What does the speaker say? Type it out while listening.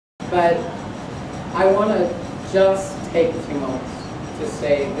But I want to just take a few moments to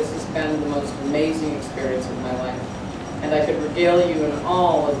say this has been the most amazing experience of my life. And I could regale you in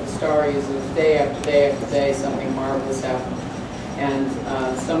all of the stories of day after day after day, something marvelous happened. And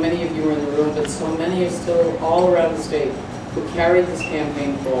so many of you are in the room, but so many are still all around the state who carried this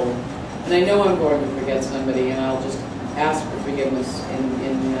campaign forward. And I know I'm going to forget somebody, and I'll just ask for forgiveness in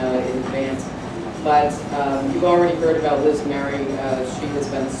advance. But you've already heard about Liz Mary. She has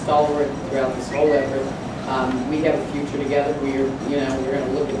been stalwart throughout this whole effort. We have a future together. We're going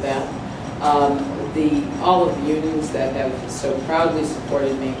to look at that. All of the unions that have so proudly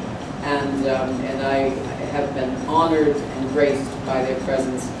supported me, and I have been honored and graced by their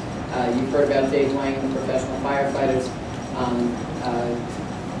presence. You've heard about Dave Lang and the professional firefighters.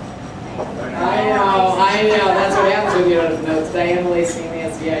 I know, that's what happens when you don't have notes. Diane Lacey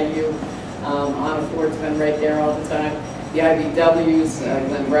and the SEIU, Anna Ford's been right there all the time. The IBWs,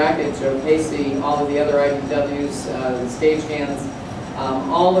 Glenn Brackett, Joe Casey, all of the other IBWs, the stagehands,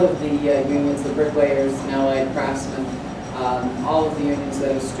 all of the unions, the bricklayers, and allied craftsmen, all of the unions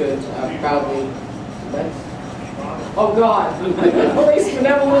that have stood proudly. Oh God, the Police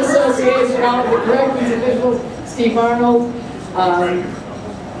Benevolent Association, all of the corrections officials, Steve Arnold.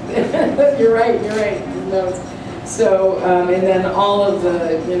 You're right. No, so, and then all of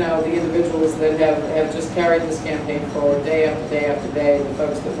the, the individuals that have just carried this campaign forward day after day after day, the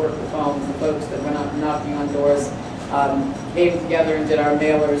folks that work the phones, the folks that went out knocking on doors, came together and did our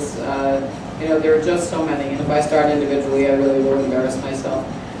mailers. There are just so many, and if I start individually, I really will embarrass myself.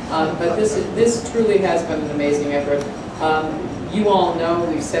 But this truly has been an amazing effort. You all know,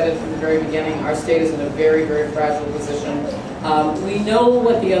 we've said it from the very beginning, our state is in a very, very fragile position. We know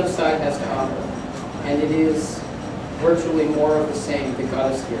what the other side has to offer, and it is virtually more of the same that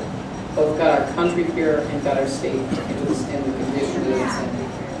got us here. Both got our country here and got our state into the condition that it's in.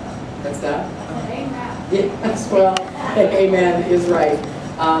 What's that? Amen. Yes, well, amen is right.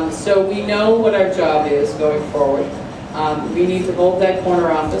 So we know what our job is going forward. We need to hold that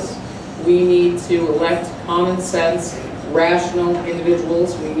corner office. We need to elect common sense, rational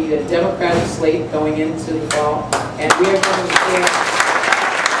individuals. We need a Democratic slate going into the fall, and we are going to stand.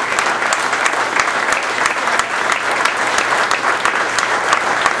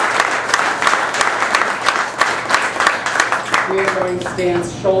 We are going to stand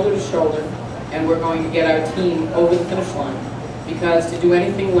shoulder to shoulder, and we're going to get our team over the finish line, because to do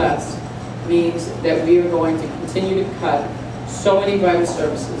anything less means that we are going to continue to cut so many vital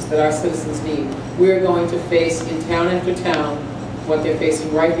services that our citizens need. We are going to face in town after town what they're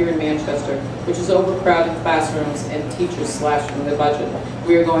facing right here in Manchester, which is overcrowded classrooms and teachers slashing their budget.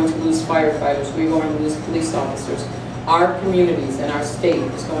 We are going to lose firefighters. We are going to lose police officers. Our communities and our state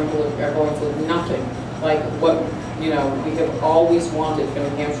are going to look nothing like what we have always wanted for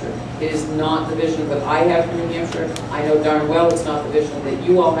New Hampshire. It is not the vision that I have for New Hampshire. I know darn well it's not the vision that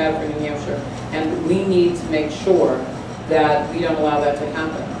you all have for New Hampshire, and we need to make sure that we don't allow that to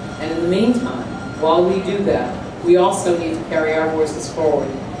happen. And in the meantime, while we do that, we also need to carry our voices forward,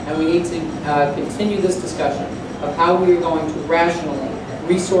 and we need to continue this discussion of how we are going to rationally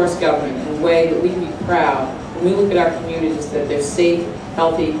resource government in a way that we can be proud when we look at our communities, that they're safe,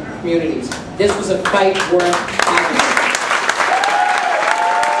 healthy communities. This was a fight worth having.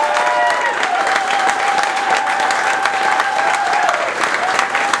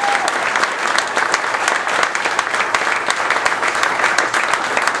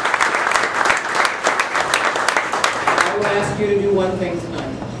 You to do one thing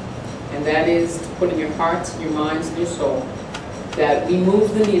tonight, and that is to put in your hearts, your minds, and your soul that we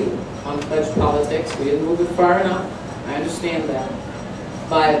moved the needle on pledge politics. We didn't move it far enough. I understand that.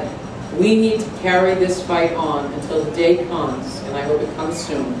 But we need to carry this fight on until the day comes, and I hope it comes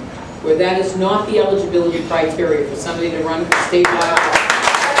soon, where that is not the eligibility criteria for somebody to run for statewide office.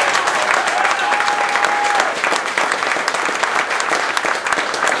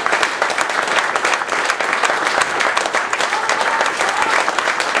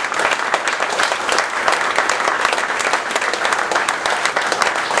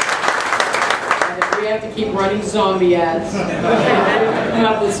 We have to keep running zombie ads. Come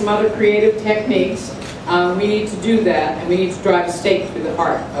up with some other creative techniques. We need to do that, and we need to drive a stake through the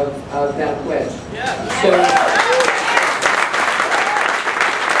heart of that pledge.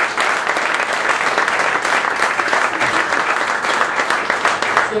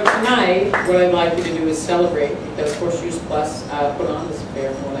 So tonight, what I'd like you to do is celebrate, because Horseshoes Plus put on this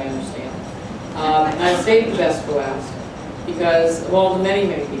affair, from what I understand. I saved the best for last, because of all the many,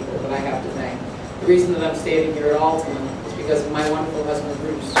 many people that I have to thank. The reason that I'm standing here at Alton is because of my wonderful husband,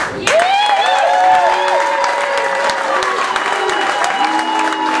 Bruce.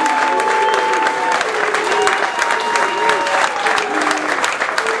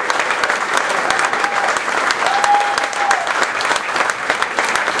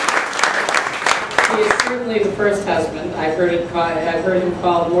 husband. I've heard him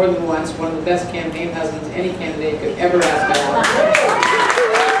called more than once one of the best campaign husbands any candidate could ever ask for.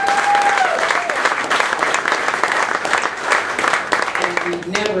 And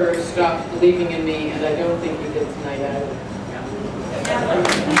he never stopped believing in me, and I don't think he did tonight either.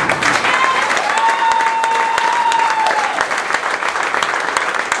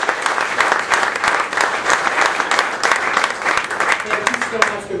 So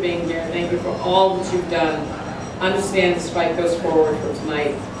much for being here. Thank you for all that you've done. Understand this fight goes forward for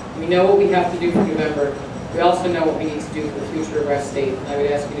tonight. We know what we have to do for November. We also know what we need to do for the future of our state. And I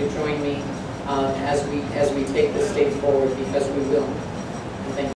would ask you to join me as we take this state forward, because we will.